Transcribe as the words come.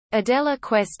Adela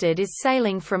Quested is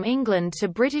sailing from England to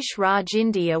British Raj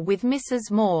India with Mrs.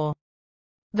 Moore,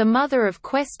 the mother of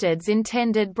Quested's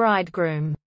intended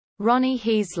bridegroom, Ronnie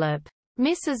Heaslip,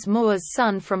 Mrs. Moore's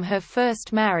son from her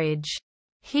first marriage.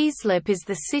 Heaslip is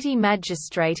the city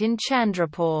magistrate in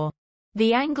Chandrapur,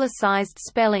 the anglicised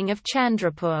spelling of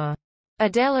Chandrapur.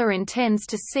 Adela intends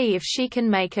to see if she can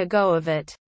make a go of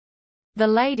it. The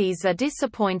ladies are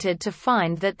disappointed to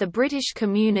find that the British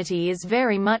community is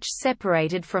very much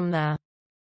separated from the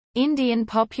Indian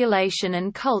population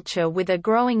and culture, with a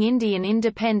growing Indian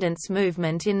independence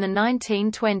movement in the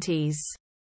 1920s.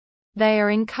 They are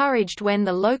encouraged when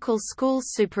the local school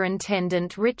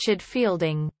superintendent Richard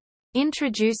Fielding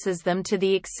introduces them to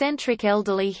the eccentric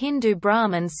elderly Hindu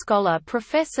Brahmin scholar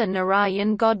Professor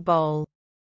Narayan Godbole.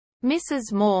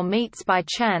 Mrs. Moore meets by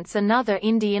chance another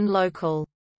Indian local,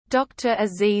 Dr.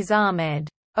 Aziz Ahmed,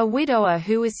 a widower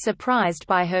who is surprised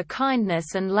by her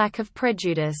kindness and lack of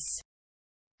prejudice.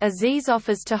 Aziz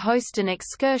offers to host an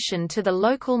excursion to the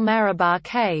local Marabar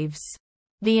caves.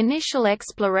 The initial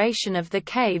exploration of the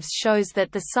caves shows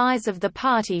that the size of the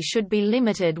party should be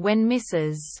limited when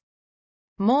Mrs.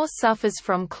 Moore suffers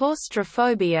from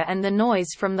claustrophobia and the noise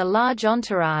from the large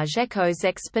entourage echoes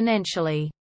exponentially.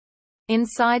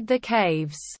 Inside the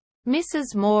caves,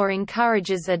 Mrs. Moore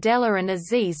encourages Adela and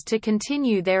Aziz to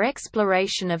continue their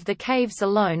exploration of the caves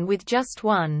alone with just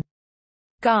one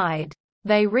guide.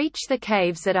 They reach the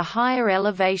caves at a higher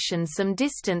elevation some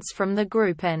distance from the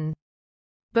group and,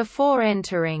 before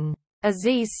entering,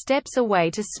 Aziz steps away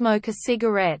to smoke a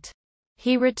cigarette.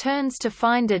 He returns to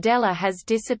find Adela has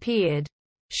disappeared.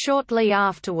 Shortly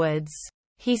afterwards,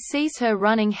 he sees her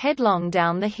running headlong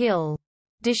down the hill.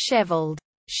 Disheveled,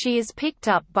 she is picked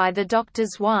up by the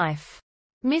doctor's wife,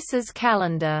 Mrs.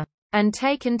 Calendar, and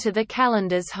taken to the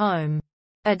Calendars' home.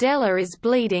 Adela is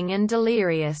bleeding and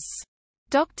delirious.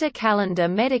 Dr. Calendar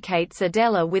medicates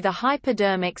Adela with a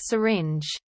hypodermic syringe.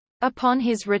 Upon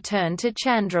his return to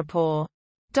Chandrapur,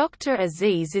 Dr.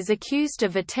 Aziz is accused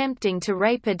of attempting to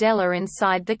rape Adela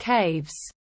inside the caves,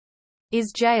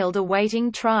 is jailed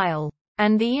awaiting trial,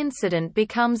 and the incident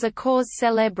becomes a cause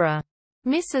célèbre.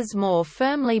 Mrs. Moore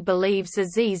firmly believes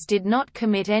Aziz did not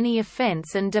commit any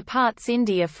offence and departs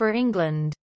India for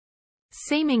England,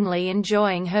 seemingly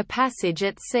enjoying her passage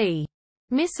at sea.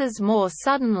 Mrs. Moore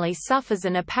suddenly suffers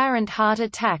an apparent heart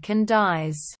attack and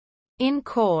dies. In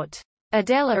court,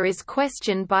 Adela is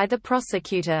questioned by the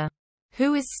prosecutor,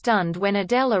 who is stunned when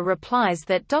Adela replies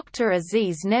that Dr.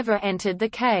 Aziz never entered the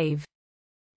cave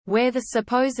where the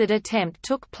supposed attempt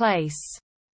took place.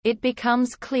 It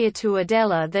becomes clear to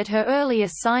Adela that her earlier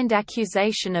signed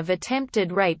accusation of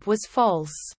attempted rape was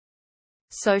false.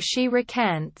 So she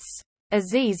recants.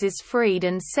 Aziz is freed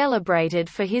and celebrated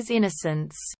for his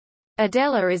innocence.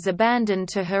 Adela is abandoned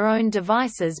to her own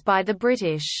devices by the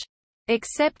British,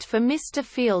 except for Mr.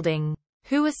 Fielding,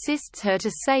 who assists her to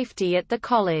safety at the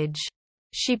college.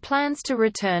 She plans to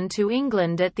return to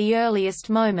England at the earliest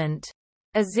moment.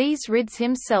 Aziz rids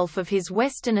himself of his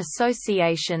Western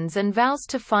associations and vows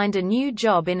to find a new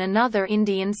job in another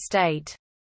Indian state.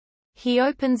 He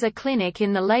opens a clinic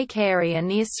in the lake area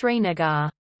near Srinagar,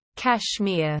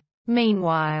 Kashmir.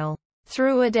 Meanwhile,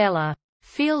 through Adela,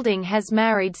 Fielding has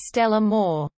married Stella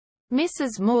Moore,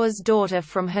 Mrs. Moore's daughter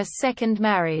from her second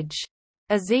marriage.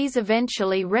 Aziz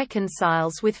eventually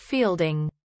reconciles with Fielding,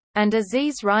 and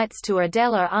Aziz writes to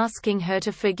Adela asking her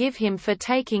to forgive him for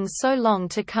taking so long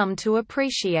to come to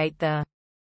appreciate the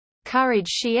courage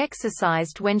she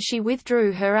exercised when she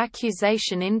withdrew her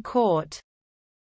accusation in court.